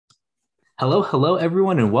Hello, hello,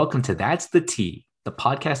 everyone, and welcome to That's the Tea, the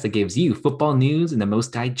podcast that gives you football news in the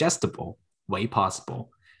most digestible way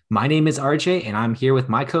possible. My name is RJ, and I'm here with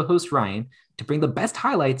my co host Ryan to bring the best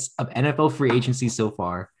highlights of NFL free agency so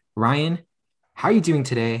far. Ryan, how are you doing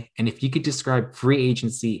today? And if you could describe free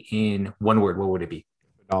agency in one word, what would it be?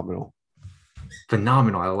 Phenomenal.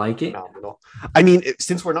 Phenomenal. I like it. Phenomenal. I mean,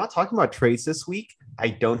 since we're not talking about trades this week, I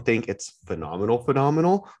don't think it's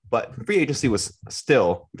phenomenal, but free agency was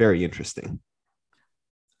still very interesting.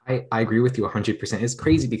 I agree with you 100%. It's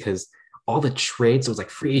crazy because all the trades, it was like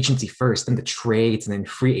free agency first, then the trades, and then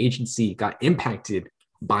free agency got impacted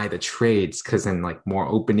by the trades because then like more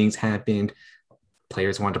openings happened.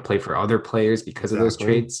 Players wanted to play for other players because of those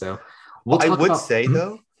Exactly. trades. So we'll Well, I talk would about say,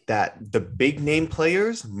 though, that the big name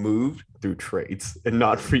players moved through trades and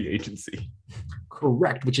not free agency.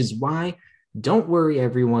 correct, which is why don't worry,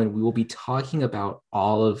 everyone. We will be talking about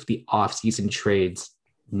all of the offseason trades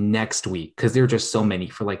next week because there are just so many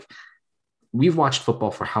for like we've watched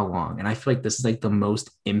football for how long? And I feel like this is like the most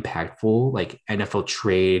impactful like NFL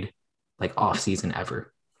trade like offseason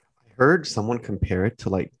ever. I heard someone compare it to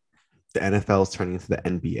like the NFL is turning into the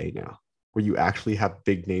NBA now, where you actually have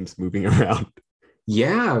big names moving around.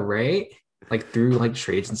 Yeah, right. Like through like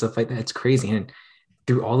trades and stuff like that. It's crazy. And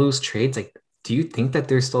through all those trades, like, do you think that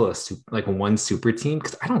there's still a like one super team?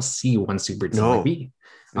 Because I don't see one super team. Like No, we,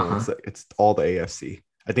 no, uh-huh. it's all the AFC.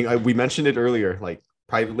 I think we mentioned it earlier. Like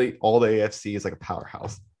privately, all the AFC is like a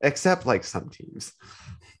powerhouse, except like some teams.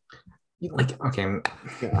 Like, okay,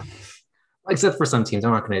 Yeah, except for some teams.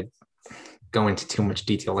 I'm not gonna go into too much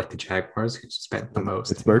detail like the Jaguars, who spent the most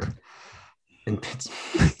Pittsburgh. in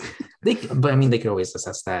Pittsburgh. But I mean, they could always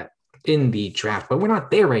assess that in the draft, but we're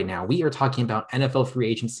not there right now. We are talking about NFL free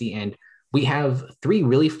agency, and we have three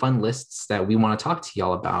really fun lists that we want to talk to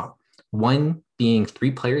y'all about. One being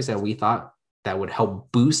three players that we thought that would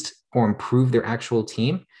help boost or improve their actual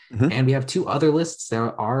team. Mm-hmm. And we have two other lists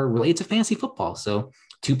that are related to fantasy football. So,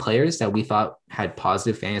 two players that we thought had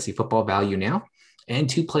positive fantasy football value now, and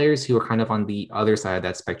two players who are kind of on the other side of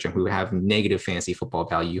that spectrum who have negative fantasy football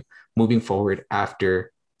value moving forward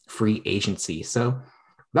after free agency. So,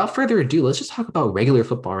 without further ado, let's just talk about regular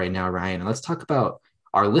football right now, Ryan. And let's talk about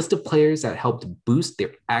our list of players that helped boost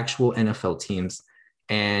their actual NFL teams.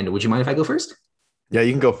 And would you mind if I go first? Yeah,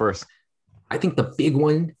 you can go first. I think the big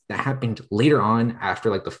one that happened later on after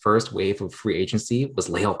like the first wave of free agency was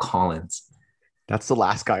La'el Collins. That's the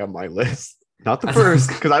last guy on my list. Not the first,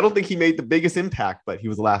 because I don't think he made the biggest impact, but he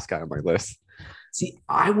was the last guy on my list. See,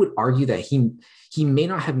 I would argue that he may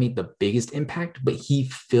not have made the biggest impact, but he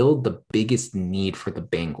filled the biggest need for the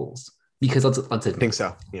Bengals. Because let's I think admit,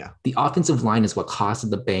 so. Yeah. the offensive line is what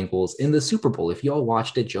costed the Bengals in the Super Bowl. If y'all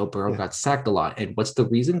watched it, Joe Burrow Yeah. got sacked a lot. And what's the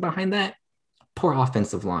reason behind that? Poor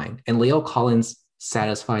offensive line. And La'el Collins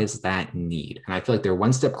satisfies that need. And I feel like they're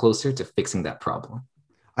one step closer to fixing that problem.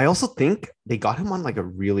 I also think they got him on like a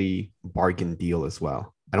really bargain deal as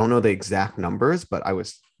well. I don't know the exact numbers, but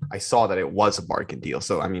I saw that it was a bargain deal.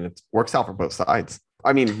 So I mean, it works out for both sides.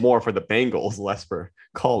 I mean, more for the Bengals, less for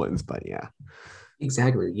Collins, but yeah.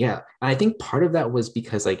 Exactly. Yeah. And I think part of that was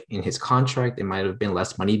because, like, in his contract, it might have been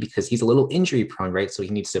less money because he's a little injury prone, right? So he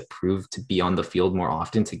needs to prove to be on the field more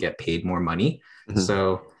often to get paid more money. Mhm.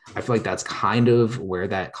 So I feel like that's kind of where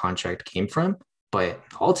that contract came from. But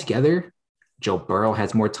altogether, Joe Burrow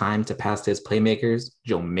has more time to pass to his playmakers.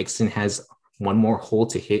 Joe Mixon has one more hole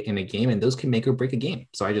to hit in a game, and those can make or break a game.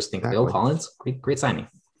 So I just think Lil Exactly. Collins, great signing.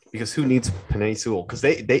 Because who needs Panay Sewell? Because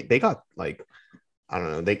they got like I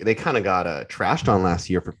don't know they kind of got trashed on last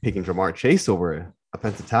year for picking Jamar Chase over a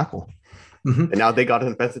offensive tackle, Mhm. and now they got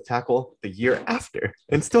an offensive tackle the year after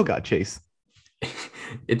and still got Chase.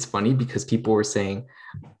 It's funny because people were saying,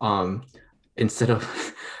 um, instead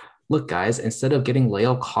of look, guys, instead of getting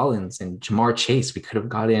La'el Collins and Jamar Chase, we could have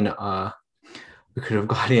gotten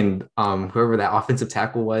whoever that offensive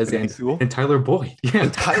tackle was Panay Sewell and Tyler Boyd. Yeah,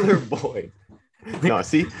 and Tyler Boyd. No,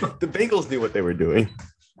 see, the Bengals knew what they were doing.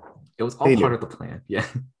 it was all They part knew. of the plan. Yeah.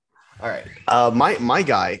 All right. My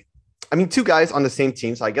guy. I mean, two guys on the same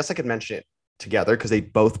team, so I guess I could mention it together because they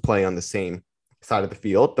both play on the same side of the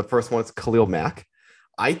field. The first one is Khalil Mack.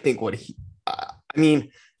 I think what he. I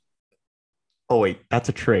mean, oh wait, that's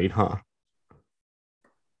a trade, huh?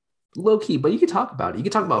 Low key, but you could talk about it. You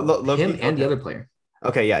could talk about him Loki. and the Okay. other player.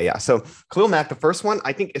 Okay. Yeah. Yeah. So Khalil Mack, the first one,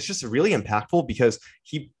 I think it's just really impactful because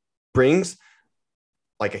he brings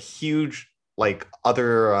like a huge like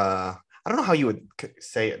other. I don't know how you would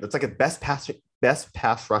say it. It's like a best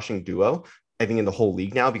pass rushing duo. I think in the whole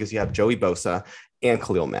league now because you have Joey Bosa and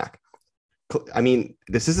Khalil Mack. I mean,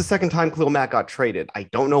 this is the second time Khalil Mack got traded. I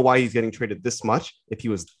don't know why he's getting traded this much if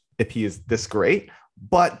he is this great,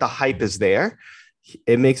 but the hype is there.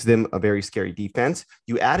 It makes them a very scary defense.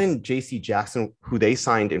 You add in JC Jackson, who they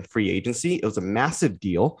signed in free agency. It was a massive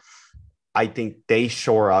deal. I think they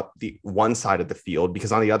shore up the one side of the field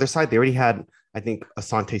because on the other side, they already had, I think,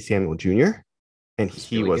 Asante Samuel Jr., and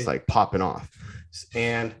he really was good. like popping off.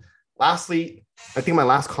 And lastly, I think my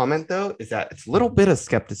last comment, though, is that it's a little bit of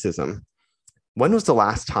skepticism. When was the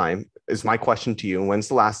last time, is my question to you, when's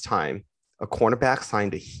the last time a cornerback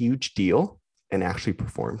signed a huge deal and actually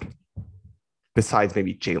performed? Besides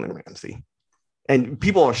maybe Jalen Ramsey. And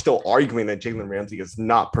people are still arguing that Jalen Ramsey is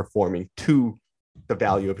not performing to the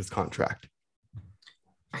value of his contract.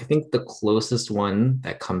 I think the closest one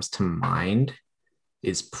that comes to mind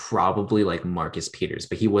is probably like Marcus Peters,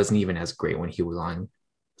 but he wasn't even as great when he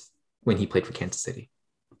played for Kansas City.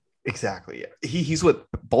 Exactly. He's with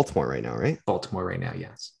Baltimore right now, right? Baltimore right now,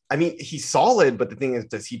 yes. I mean, he's solid, but the thing is,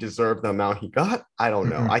 does he deserve the amount he got? I don't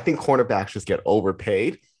know. I think cornerbacks just get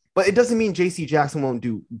overpaid, but it doesn't mean JC Jackson won't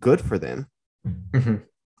do good for them.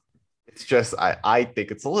 It's just, I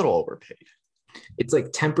think it's a little overpaid. It's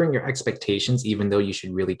like tempering your expectations, even though you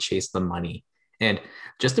should really chase the money. And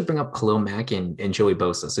just to bring up Khalil Mack and Joey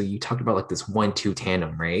Bosa. So you talked about like this 1-2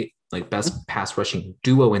 tandem, right? Like best pass rushing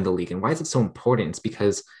duo in the league. And why is it so important? It's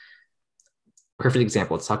because, perfect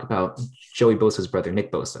example, let's talk about Joey Bosa's brother,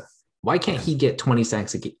 Nick Bosa. Why can't he get 20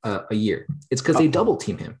 sacks a year? It's because they double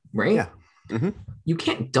team him, right? Yeah. You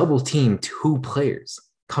can't double team two players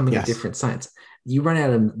coming at different sides. You run out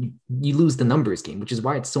of, you lose the numbers game, which is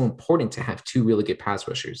why it's so important to have two really good pass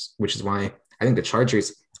rushers, which is why I think the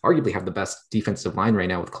Chargers arguably have the best defensive line right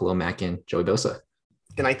now with Khalil Mack and Joey Bosa.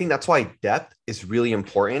 And I think that's why depth is really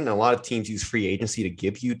important. And a lot of teams use free agency to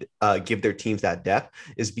give their teams that depth,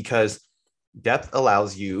 is because depth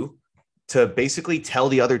allows you to basically tell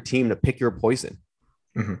the other team to pick your poison.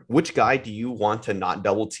 Which guy do you want to not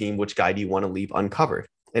double team? Which guy do you want to leave uncovered?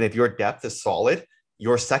 And if your depth is solid,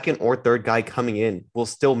 your second or third guy coming in will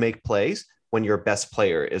still make plays when your best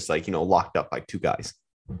player is like, locked up by two guys.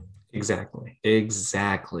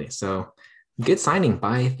 Exactly. So good signing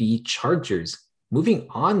by the Chargers. Moving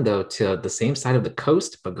on, though, to the same side of the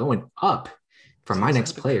coast, but going up for my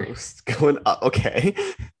next player. Going up. Okay.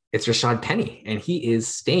 It's Rashad Penny, and he is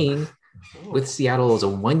staying with Seattle as a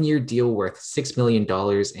 1-year deal worth $6 million.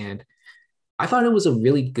 And I thought it was a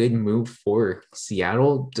really good move for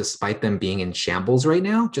Seattle, despite them being in shambles right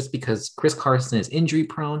now, just because Chris Carson is injury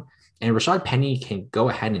prone and Rashad Penny can go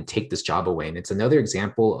ahead and take this job away. And it's another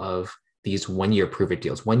example of these 1-year prove-it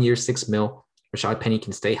deals. 1 year, $6 million. Rashad Penny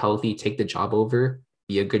can stay healthy, take the job over,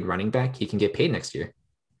 be a good running back. He can get paid next year.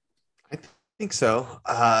 I think so.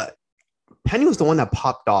 Penny was the one that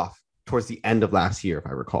popped off towards the end of last year, if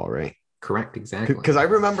I recall, right? Correct, exactly. Because I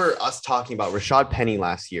remember us talking about Rashad Penny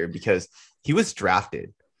last year because he was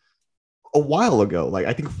drafted a while ago, like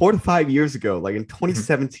I think 4 to 5 years ago, like in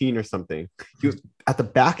 2017 or something. He was at the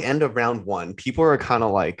back end of round 1. People are kind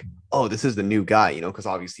of like, oh, this is the new guy, because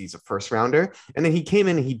obviously he's a first rounder. And then he came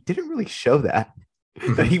in and he didn't really show that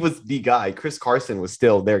he was the guy. Chris Carson was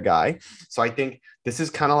still their guy. So I think this is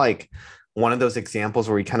kind of like one of those examples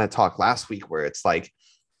where we kind of talked last week where it's like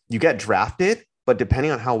you get drafted, but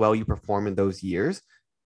depending on how well you perform in those years,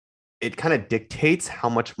 it kind of dictates how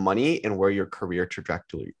much money and where your career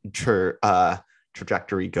trajectory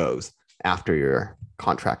goes after your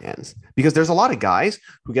contract ends. Because there's a lot of guys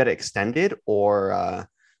who get extended or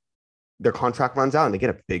their contract runs out and they get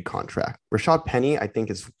a big contract. Rashad Penny, I think,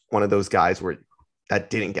 is one of those guys that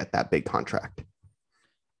didn't get that big contract.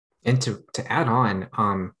 And to add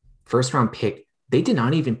on, first round pick, they did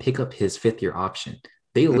not even pick up his 5th-year option.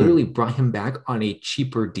 They literally brought him back on a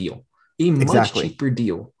cheaper deal, much cheaper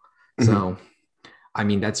deal. So, I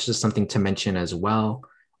mean, that's just something to mention as well.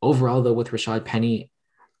 Overall, though, with Rashad Penny,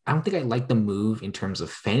 I don't think I like the move in terms of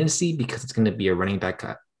fantasy because it's going to be a running back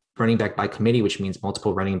by committee, which means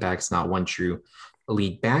multiple running backs, not one true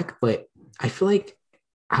lead back. But I feel like,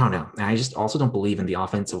 I don't know. And I just also don't believe in the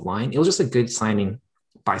offensive line. It was just a good signing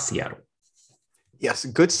by Seattle. Yes,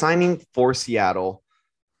 good signing for Seattle,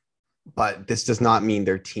 but this does not mean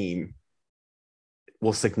their team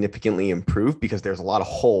will significantly improve because there's a lot of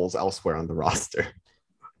holes elsewhere on the roster.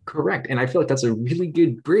 Correct. And I feel like that's a really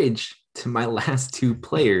good bridge to my last 2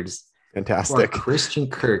 players. Fantastic. Christian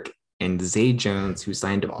Kirk and Zay Jones, who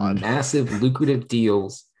signed massive lucrative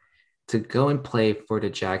deals to go and play for the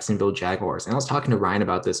Jacksonville Jaguars. And I was talking to Ryan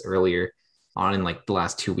about this earlier on in like the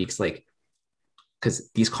last 2 weeks, like, because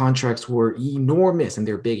these contracts were enormous and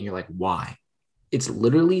they're big. And you're like, why? It's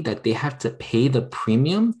literally that they have to pay the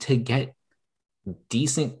premium to get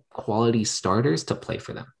decent quality starters to play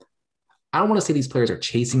for them. I don't want to say these players are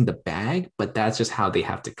chasing the bag, but that's just how they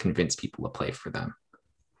have to convince people to play for them.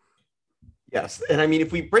 Yes. And I mean,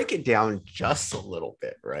 if we break it down just a little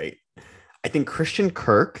bit, right? I think Christian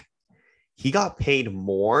Kirk, he got paid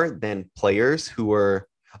more than players who were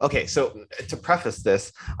okay. So to preface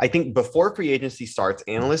this, I think before free agency starts,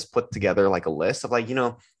 analysts put together like a list of like,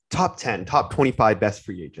 top 10, top 25 best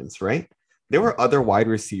free agents, right? There were other wide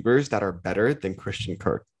receivers that are better than Christian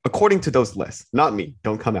Kirk, according to those lists, not me.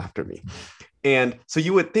 Don't come after me. And so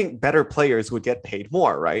you would think better players would get paid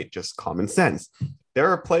more, right? Just common sense. There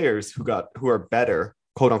are players who are better,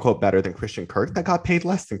 quote unquote, better than Christian Kirk that got paid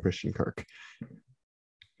less than Christian Kirk.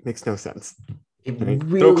 Makes no sense. It Right? Throw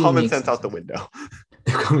really common makes sense no out the sense. window.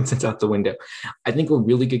 They're common sense out the window. I think a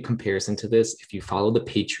really good comparison to this, if you follow the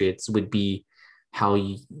Patriots, would be how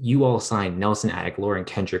you all signed Nelson Aguilar and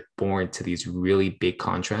Kendrick Bourne to these really big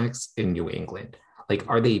contracts in New England. Like,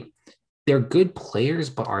 they're good players,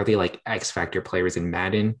 but are they like X factor players in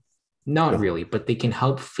Madden? Not No. really, but they can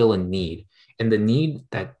help fill a need. And the need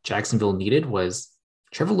that Jacksonville needed was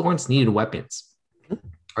Trevor Lawrence needed weapons.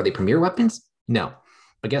 Are they premier weapons? No.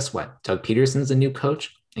 But guess what? Doug Peterson's the new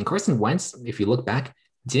coach. And Carson Wentz, if you look back,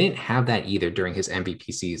 didn't have that either during his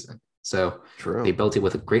MVP season. So they True. built it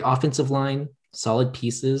with a great offensive line, solid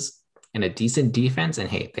pieces, and a decent defense. And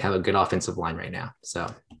hey, they have a good offensive line right now. So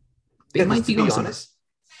they Yeah, because might to be be going somewhere. honest,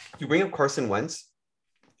 you bring up Carson Wentz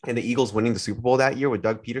and the Eagles winning the Super Bowl that year with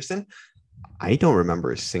Doug Peterson. I don't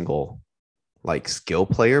remember a single like skill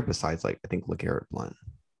player besides like I think LeGarrette Blount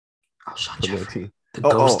Alshon from that Jeffrey, team. the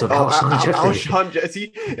ghost of Alshon Jeffrey. Alshon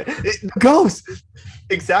Jesse, ghost.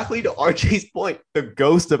 Exactly to RJ's point, the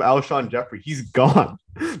ghost of Alshon Jeffrey. He's gone.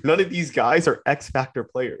 None of these guys are X factor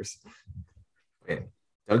players.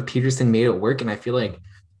 Doug Peterson made it work. And I feel like,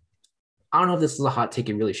 I don't know if this is a hot take.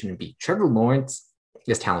 It really shouldn't be. Trevor Lawrence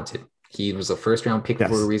is talented. He was a first round pick for a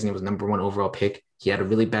Yes. reason. He was number one overall pick. He had a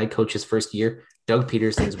really bad coach his first year. Doug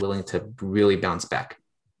Peterson is willing to really bounce back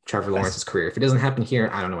Trevor Lawrence's career. If it doesn't happen here,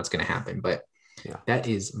 I don't know what's going to happen. But Yeah. that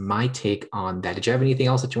is my take on that. Did you have anything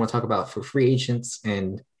else that you want to talk about for free agents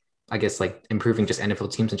and I guess like improving just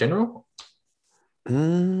NFL teams in general?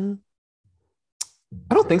 Mm,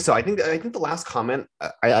 I don't think so. I think the last comment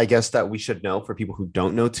I guess that we should know for people who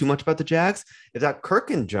don't know too much about the Jags is that Kirk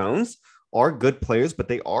and Jones are good players, but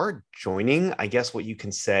they are joining, I guess what you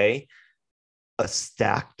can say, a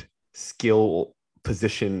stacked skill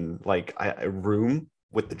position like a room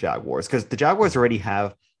with the Jaguars because the Jaguars already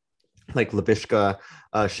have like Laviska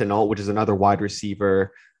Shenault, which is another wide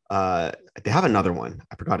receiver. They have another one.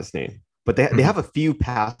 I forgot his name, but they have a few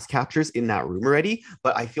pass catchers in that room already.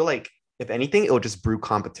 But I feel like if anything, it'll just brew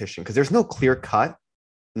competition because there's no clear cut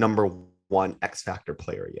number one X factor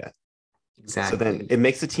player yet. So Exactly. then it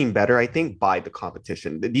makes the team better, I think, by the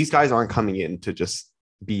competition. These guys aren't coming in to just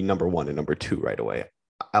be number one and number two right away.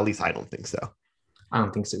 At least I don't think so. I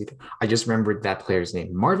don't think so either. I just remembered that player's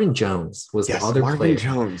name. Marvin Jones was the Yes, other Marvin player.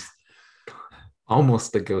 Jones.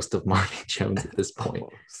 Almost the ghost of Marvin Jones at this point.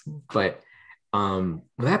 But with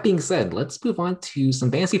that being said, let's move on to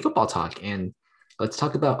some fantasy football talk. And let's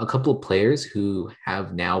talk about a couple of players who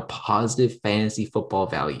have now positive fantasy football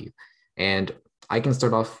value. And I can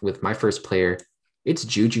start off with my first player. It's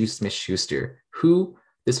Juju Smith-Schuster, who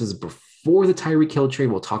this was before the Tyreek Hill trade.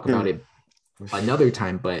 We'll talk about it another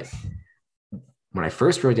time. But when I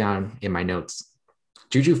first wrote down in my notes,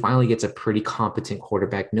 Juju finally gets a pretty competent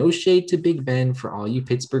quarterback. No shade to Big Ben for all you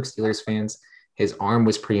Pittsburgh Steelers fans. His arm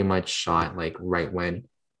was pretty much shot like right when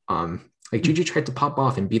Juju tried to pop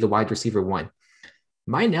off and be the wide receiver one.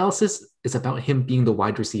 My analysis is about him being the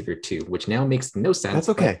wide receiver two, which now makes no sense. That's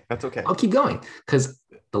okay. That's okay. I'll keep going because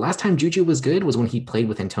the last time Juju was good was when he played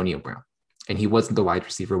with Antonio Brown, and he wasn't the wide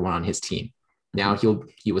receiver one on his team. Now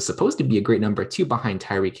he was supposed to be a great number two behind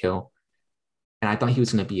Tyreek Hill. And I thought he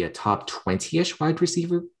was going to be a top 20-ish wide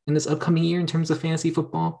receiver in this upcoming year in terms of fantasy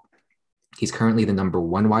football. He's currently the number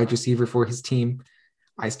one wide receiver for his team.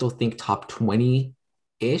 I still think top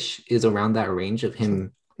 20-ish is around that range of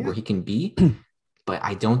him where he can be. But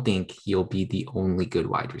I don't think he'll be the only good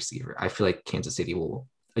wide receiver. I feel like Kansas City will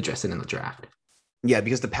address it in the draft. Yeah,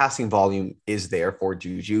 because the passing volume is there for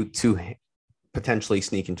Juju to potentially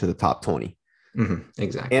sneak into the top 20.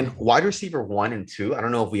 Exactly. And wide receiver 1 and 2, I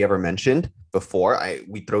don't know if we ever mentioned before.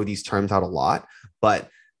 We throw these terms out a lot, but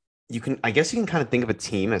I guess you can kind of think of a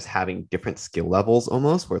team as having different skill levels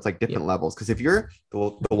almost, where it's like different levels. Because if you're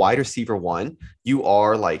the wide receiver 1, you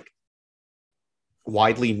are like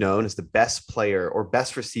widely known as the best player or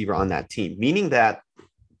best receiver on that team, meaning that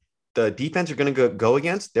the defense you're going to go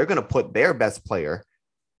against, they're going to put their best player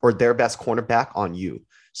or their best cornerback on you.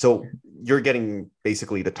 So you're getting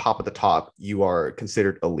basically the top of the top. You are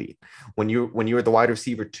considered elite. When you're the wide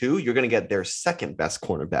receiver 2, you're going to get their second best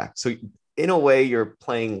cornerback. So in a way, you're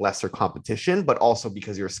playing lesser competition, but also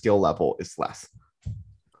because your skill level is less.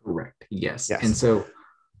 Correct. Yes. And Yes. so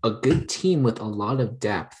a good team with a lot of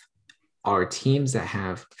depth are teams that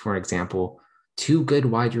have, for example, two good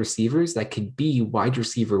wide receivers that could be wide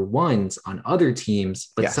receiver ones on other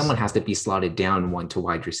teams, but Yes. someone has to be slotted down one to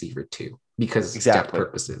wide receiver two because depth Exactly.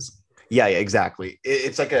 purposes. Yeah, exactly.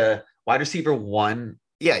 It's like a wide receiver one.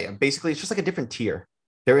 Yeah, yeah. Basically, it's just like a different tier.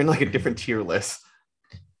 They're in like a different tier list.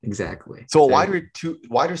 Exactly. So a So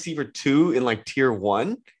wide receiver two in like tier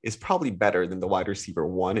one is probably better than the wide receiver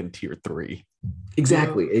one in tier three.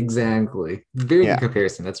 exactly. Very good Yeah.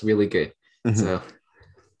 comparison. That's really good. Mhm. So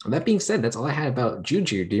that being said, that's all I had about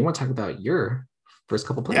Juju. Do you want to talk about your first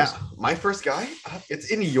couple Yeah. players? My first guy,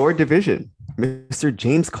 it's in your division, Mr.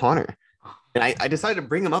 James Conner. And I decided to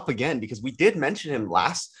bring him up again because we did mention him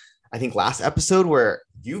I think last episode where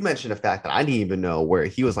you mentioned a fact that I didn't even know, where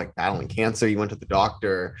he was like battling cancer. He went to the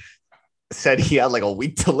doctor, said he had like a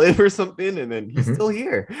week to live or something, and then he's Mm-hmm. still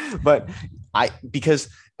here. But I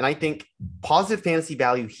think positive fantasy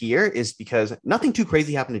value here is because nothing too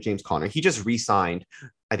crazy happened to James Conner. He just re-signed,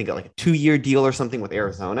 I think, like a 2-year deal or something with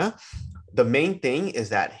Arizona. The main thing is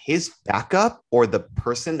that his backup or the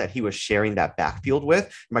person that he was sharing that backfield with,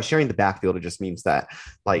 by sharing the backfield, it just means that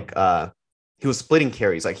like he was splitting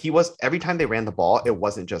carries. Like he was every time they ran the ball, it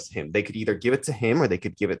wasn't just him. They could either give it to him or they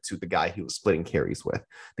could give it to the guy he was splitting carries with.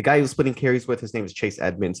 The guy he was splitting carries with, his name is Chase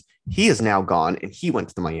Edmonds. He is now gone and he went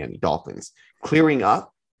to the Miami Dolphins, clearing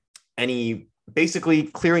up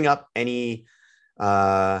clearing up any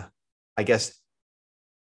I guess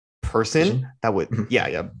person Vision. that would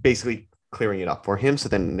Mhm. basically clearing it up for him. So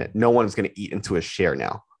then no one is going to eat into his share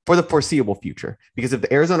now for the foreseeable future. Because if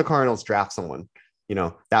the Arizona Cardinals draft someone,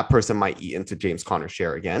 that person might eat into James Conner's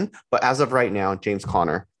share again. But as of right now, James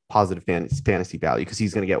Conner, positive fantasy value because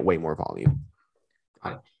he's going to get way more volume.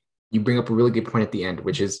 You bring up a really good point at the end,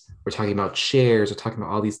 which is we're talking about shares, we're talking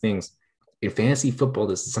about all these things. In fantasy football,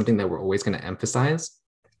 this is something that we're always going to emphasize.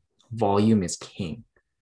 Volume is king.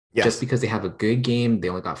 Just Yes, because they have a good game, they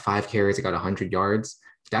only got 5 carries, they got 100 yards.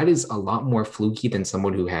 That is a lot more fluky than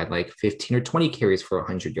someone who had like 15 or 20 carries for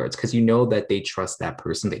 100 yards because you know that they trust that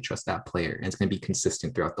person, they trust that player, and it's going to be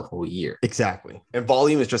consistent throughout the whole year. exactly. And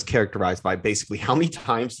volume is just characterized by basically how many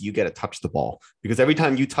times you get to touch the ball. Because every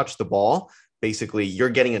time you touch the ball, basically you're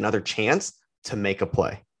getting another chance to make a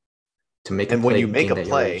play. To make a And when play, you make gain a that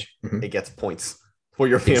play, yardage. Mm-hmm. it gets points for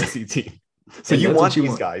your Exactly. fantasy team. So And you that's what want you these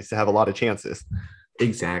want. guys to have a lot of chances.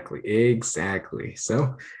 Exactly.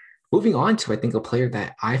 So moving on to, I think, a player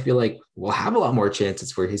that I feel like will have a lot more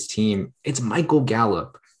chances for his team. It's Michael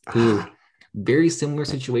Gallup, who very similar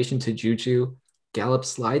situation to Juju. Gallup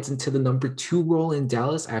slides into the number 2 role in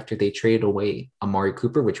Dallas after they traded away Amari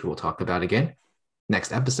Cooper, which we will talk about again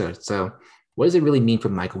next episode. So, what does it really mean for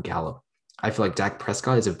Michael Gallup? I feel like Dak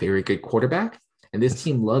Prescott is a very good quarterback, and this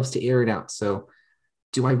team loves to air it out. So,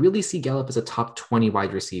 do I really see Gallup as a top 20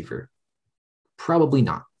 wide receiver? Probably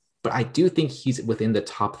not. But I do think he's within the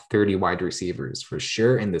top 30 wide receivers for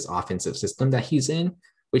sure in this offensive system that he's in,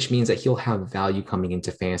 which means that he'll have value coming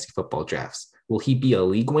into fantasy football drafts. Will he be a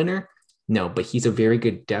league winner? No, but he's a very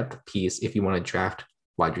good depth piece if you want to draft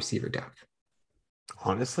wide receiver depth.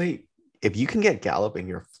 Honestly, if you can get Gallup in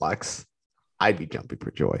your flex, I'd be jumping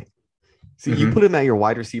for joy. So you Mm-hmm. put him at your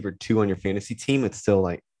wide receiver 2 on your fantasy team, it's still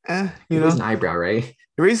like, It raises an eyebrow, right?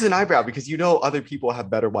 It raises an eyebrow because other people have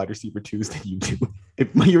better wide receiver 2s than you do.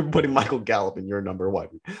 If you're putting Michael Gallup in your number wide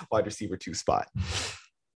receiver 2 spot.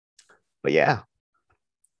 But yeah,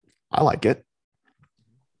 I like it.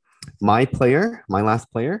 My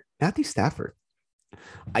last player, Matthew Stafford.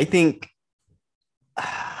 I think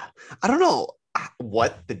I don't know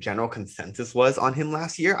what the general consensus was on him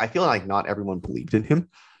last year. I feel like not everyone believed in him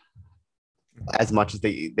as much as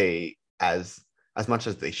they as much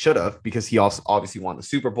as they should have, because he also obviously won the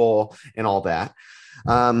Super Bowl and all that.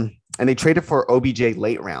 And they traded for OBJ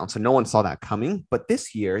late round, so no one saw that coming. But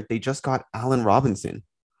this year they just got Allen Robinson,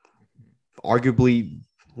 arguably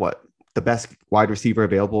the best wide receiver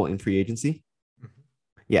available in free agency.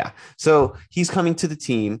 Yeah, so he's coming to the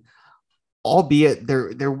team, albeit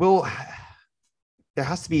there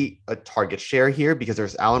has to be a target share here because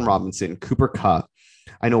there's Allen Robinson, Cooper Kupp.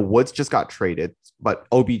 I know Woods just got traded, but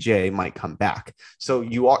OBJ might come back. So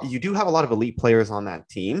you do have a lot of elite players on that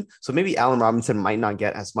team. So maybe Allen Robinson might not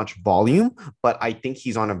get as much volume, but I think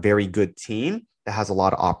he's on a very good team that has a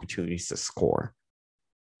lot of opportunities to score,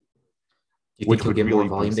 Do you think which he'll would get more really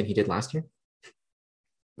volume boost. than he did last year?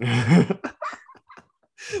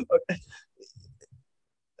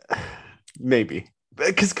 Maybe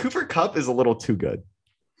because Cooper Kupp is a little too good.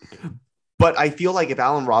 But I feel like if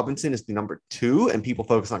Allen Robinson is the number 2 and people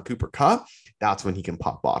focus on Cooper Kupp, that's when he can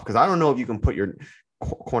pop off. Because I don't know if you can put your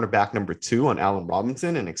cornerback number 2 on Allen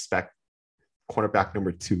Robinson and expect cornerback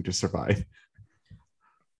number 2 to survive.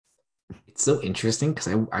 It's so interesting because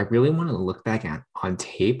I really want to look back on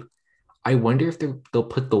tape. I wonder if they'll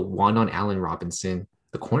put the 1 on Allen Robinson,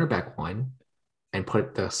 the cornerback 1, and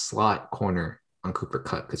put the slot corner on Cooper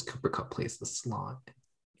Kupp because Cooper Kupp plays the slot.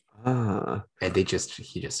 And he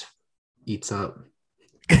just eats up.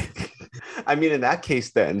 I mean, in that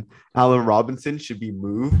case, then Allen Robinson should be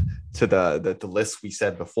moved to the list we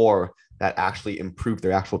said before that actually improved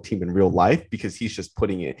their actual team in real life, because he's just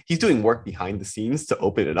he's doing work behind the scenes to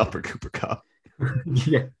open it up for Cooper Kupp.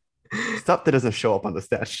 Yeah. Stuff that doesn't show up on the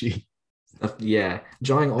stat sheet. Yeah.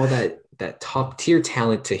 Drawing all that top tier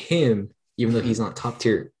talent to him, even though he's not top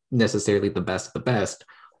tier necessarily the best of the best,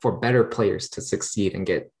 for better players to succeed and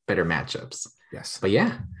get better matchups. Yes. But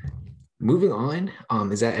yeah, moving on.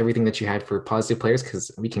 Is that everything that you had for positive players?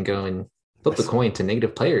 Because we can go and flip the coin to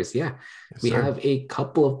negative players. Yeah. Yes, we have a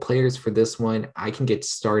couple of players for this one. I can get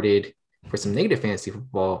started for some negative fantasy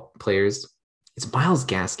football players. It's Myles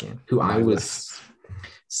Gaskin, who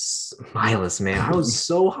Myles, man. I was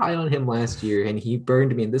so high on him last year and he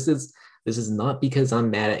burned me. And this is not because I'm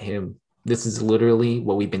mad at him. This is literally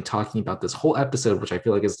what we've been talking about this whole episode, which I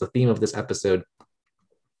feel like is the theme of this episode.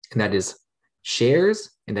 And that is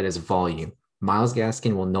shares and that is volume. Myles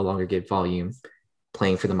Gaskin will no longer get volume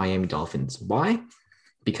playing for the Miami Dolphins. Why?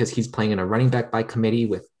 Because he's playing in a running back by committee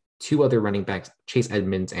with 2 other running backs, Chase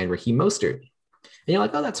Edmonds and Raheem Mostert. And you're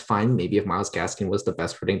like, oh, that's fine. Maybe if Myles Gaskin was the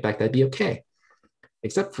best running back, that'd be okay.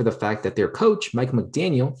 Except for the fact that their coach, Mike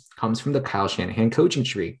McDaniel, comes from the Kyle Shanahan coaching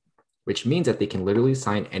tree, which means that they can literally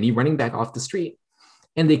sign any running back off the street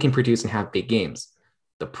and they can produce and have big games.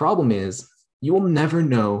 The problem is you will never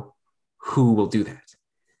know who will do that.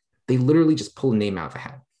 They literally just pull a name out of a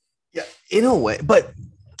hat. Yeah, in a way. But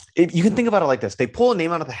if you can think about it like this. They pull a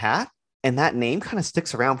name out of the hat and that name kind of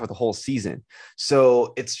sticks around for the whole season.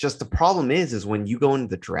 So it's just the problem is when you go into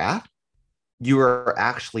the draft, you are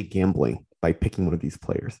actually gambling by picking one of these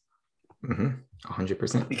players.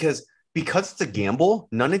 100%. Because it's a gamble,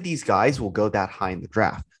 none of these guys will go that high in the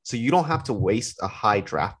draft. So you don't have to waste a high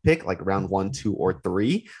draft pick like round 1, 2, or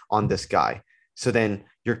 3 on this guy. So then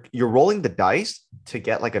you're rolling the dice to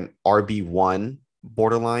get like an RB1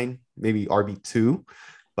 borderline, maybe RB2.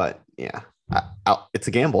 But yeah, it's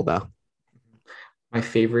a gamble though. My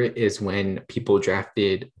favorite is when people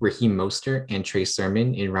drafted Raheem Mostert and Trey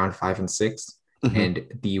Sermon in round 5 and 6. And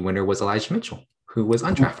the winner was Elijah Mitchell, who was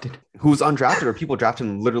undrafted. Who's undrafted, or people drafted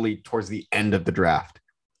him literally towards the end of the draft.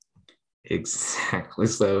 Exactly.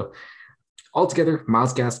 So altogether,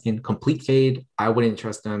 Myles Gaskin, complete fade. I wouldn't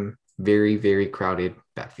trust him. Very, very crowded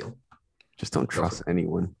backfield. Just don't trust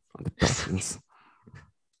anyone on the Dolphins.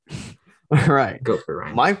 All right. Go for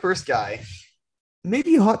Ryan. My first guy,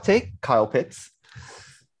 maybe a hot take, Kyle Pitts.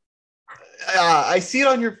 I see it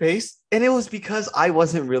on your face, and it was because I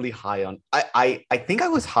wasn't really high on. I think I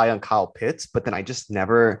was high on Kyle Pitts, but then I just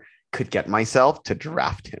never could get myself to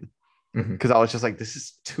draft him because I was just like, this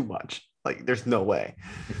is too much. Like, there's no way.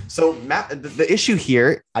 So the issue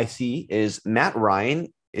here I see is Matt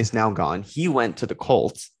Ryan is now gone. He went to the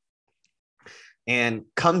Colts, and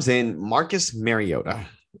comes in Marcus Mariota.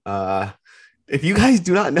 If you guys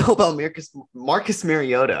do not know about Marcus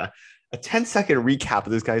Mariota, a 10-second recap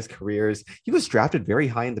of this guy's careers. He was drafted very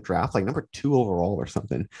high in the draft, like number 2 overall or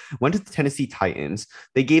something. Went to the Tennessee Titans.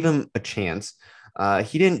 They gave him a chance.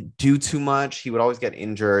 He didn't do too much. He would always get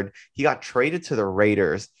injured. He got traded to the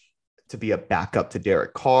Raiders to be a backup to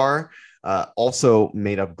Derek Carr, also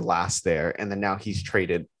made of glass there. And then now he's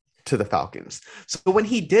traded to the Falcons. So when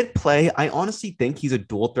he did play, I honestly think he's a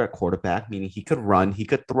dual threat quarterback, meaning he could run, he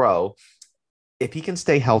could throw if he can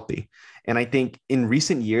stay healthy. And I think in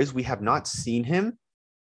recent years, we have not seen him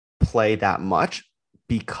play that much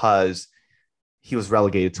because he was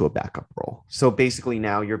relegated to a backup role. So basically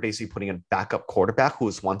now you're basically putting a backup quarterback who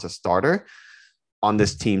was once a starter on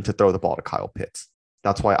this team to throw the ball to Kyle Pitts.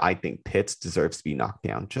 That's why I think Pitts deserves to be knocked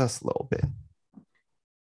down just a little bit.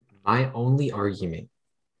 My only argument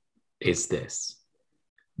is this.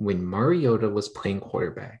 When Mariota was playing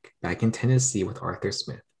quarterback back in Tennessee with Arthur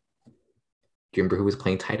Smith, do you remember who was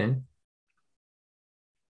playing tight end?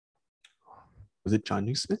 Was it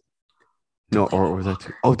John Smith? No, or was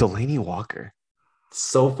that? Oh, Delaney Walker.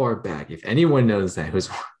 So far back. If anyone knows that who's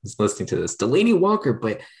listening to this, Delaney Walker,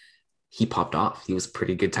 but he popped off. He was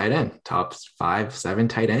pretty good tight end, top 5, 7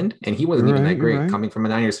 tight end. And he wasn't even that great coming from a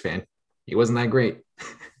Niners fan. He wasn't that great.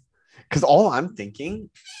 Because all I'm thinking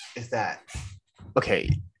is that, okay,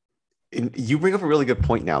 you bring up a really good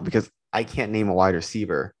point now, because I can't name a wide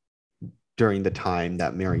receiver during the time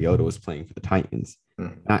that Mariota was playing for the Titans.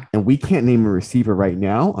 And we can't name a receiver right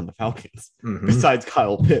now on the Falcons besides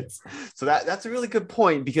Kyle Pitts. So that's a really good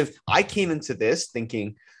point, because I came into this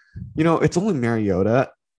thinking, it's only Mariota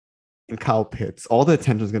and Kyle Pitts. All the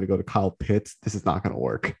attention is going to go to Kyle Pitts. This is not going to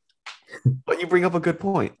work. But you bring up a good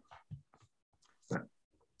point.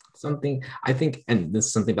 Something I think, and this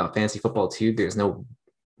is something about fantasy football too, there's no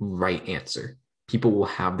right answer. People will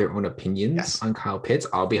have their own opinions on Kyle Pitts.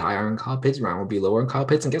 I'll be higher on Kyle Pitts. Ryan will be lower on Kyle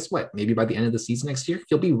Pitts. And guess what? Maybe by the end of the season next year,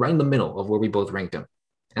 he'll be right in the middle of where we both ranked him.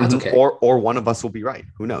 And that's okay. Or one of us will be right.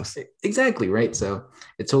 Who knows? Exactly, right? So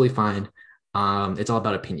it's totally fine. It's all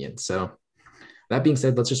about opinion. So that being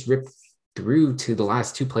said, let's just rip through to the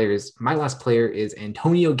last two players. My last player is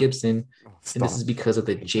Antonio Gibson. And this is because of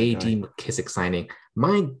the J.D. McKissic signing.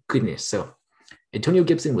 My goodness. So Antonio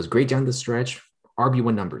Gibson was great down the stretch.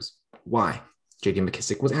 RB1 numbers. Why? J.D.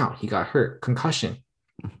 McKissic was out. He got hurt. Concussion.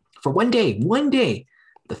 For one day,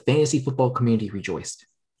 the fantasy football community rejoiced.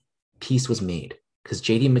 Peace was made because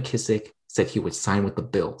J.D. McKissic said he would sign with the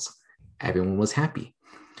Bills. Everyone was happy.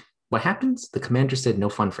 What happens? The Commanders said no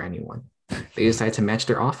fun for anyone. They decided to match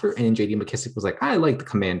their offer, and J.D. McKissic was like, I like the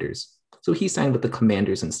Commanders. So he signed with the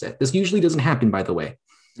Commanders instead. This usually doesn't happen, by the way.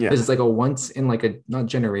 Yeah. This is like a once in like a, not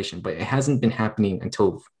generation, but it hasn't been happening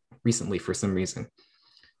until recently for some reason.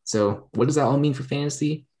 So what does that all mean for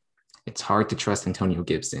fantasy? It's hard to trust Antonio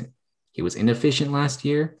Gibson. He was inefficient last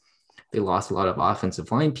year. They lost a lot of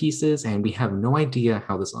offensive line pieces, and we have no idea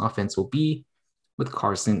how this offense will be with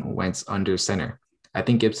Carson Wentz under center. I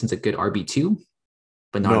think Gibson's a good RB2,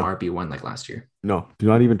 but not an RB1 like last year. No, do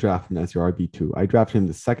not even draft him as your RB2. I drafted him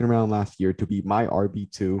the second round last year to be my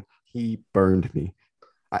RB2. He burned me.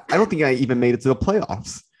 I don't think I even made it to the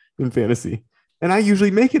playoffs in fantasy, and I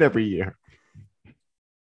usually make it every year.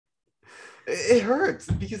 It hurts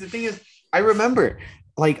because the thing is, I remember,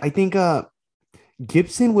 I think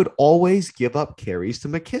Gibson would always give up carries to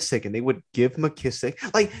McKissic, and they would give McKissic,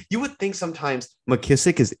 you would think sometimes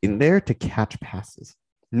McKissic is in there to catch passes.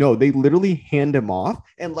 No, they literally hand him off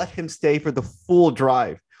and let him stay for the full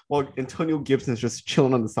drive while Antonio Gibson is just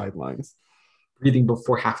chilling on the sidelines. Breathing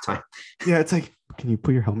before halftime. Yeah, it's like, can you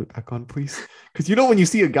put your helmet back on, please? Because when you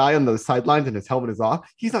see a guy on the sidelines and his helmet is off,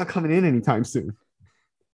 he's not coming in anytime soon.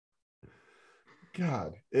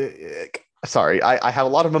 God, sorry, I have a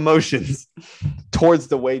lot of emotions towards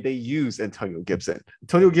the way they use Antonio Gibson.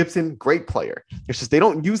 Antonio Gibson, great player. It's just they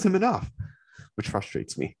don't use him enough, which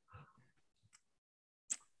frustrates me.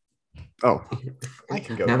 Oh, I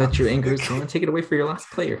can go. Now that your anger is gone, take it away for your last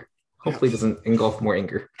player. Hopefully it doesn't engulf more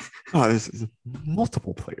anger. Oh, this is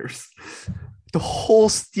multiple players. The whole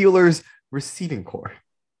Steelers receiving core.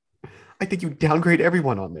 I think you downgrade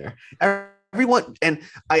everyone on there. Everyone, and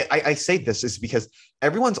I say this is because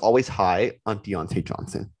everyone's always high on Deontay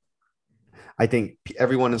Johnson. I think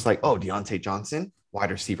everyone is like, oh, Deontay Johnson,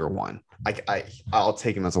 wide receiver 1. I'll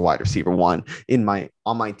take him as a wide receiver 1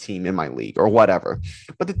 on my team, in my league, or whatever.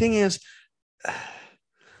 But the thing is,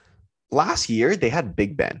 last year they had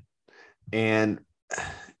Big Ben, and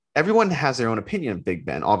everyone has their own opinion of Big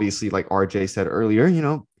Ben. Obviously, like RJ said earlier,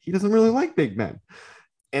 he doesn't really like Big Ben.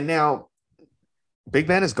 And now Big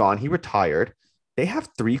Ben is gone. He retired. They have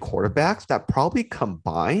 3 quarterbacks that probably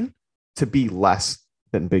combine to be less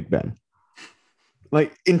than Big Ben.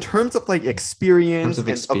 In terms of experience and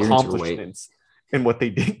accomplishments and what they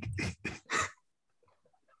did.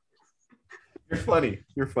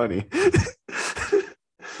 You're funny.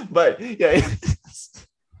 But yeah,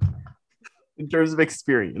 in terms of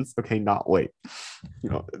experience, okay, not weight.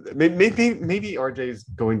 Maybe RJ is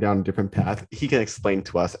going down a different path. He can explain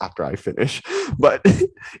to us after I finish. But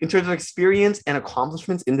in terms of experience and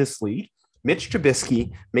accomplishments in this league, Mitch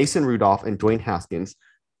Trubisky, Mason Rudolph, and Dwayne Haskins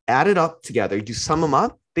added up together, you sum them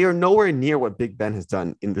up, they are nowhere near what Big Ben has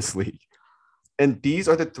done in this league. And these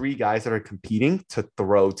are the 3 guys that are competing to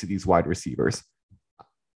throw to these wide receivers.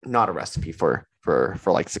 Not a recipe for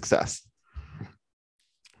success.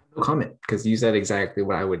 No comment, because you said exactly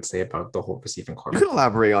what I would say about the whole receiving corps. You can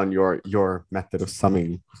elaborate on your method of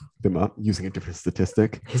summing them up using a different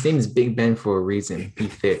statistic. His name is Big Ben for a reason. Be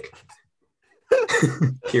thick.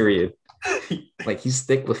 Period. He's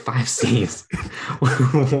thick with 5 C's.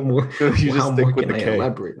 What more, you just stick with the K.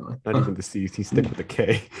 Elaborate on? Not even the C's. He's stick with the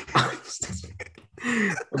K.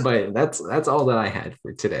 But that's all that I had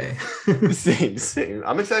for today. Same.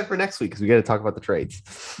 I'm excited for next week because we got to talk about the trades.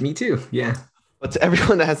 Me too. Yeah. But to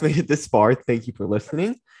everyone that has made it this far, thank you for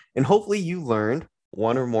listening. And hopefully you learned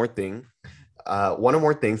one or more things about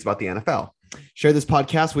the NFL. Share this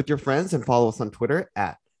podcast with your friends and follow us on Twitter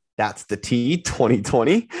at That's the T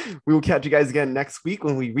 2020. We will catch you guys again next week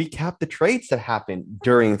when we recap the trades that happened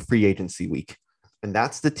during free agency week. And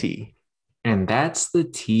that's the T. And that's the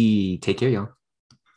T. Take care, y'all.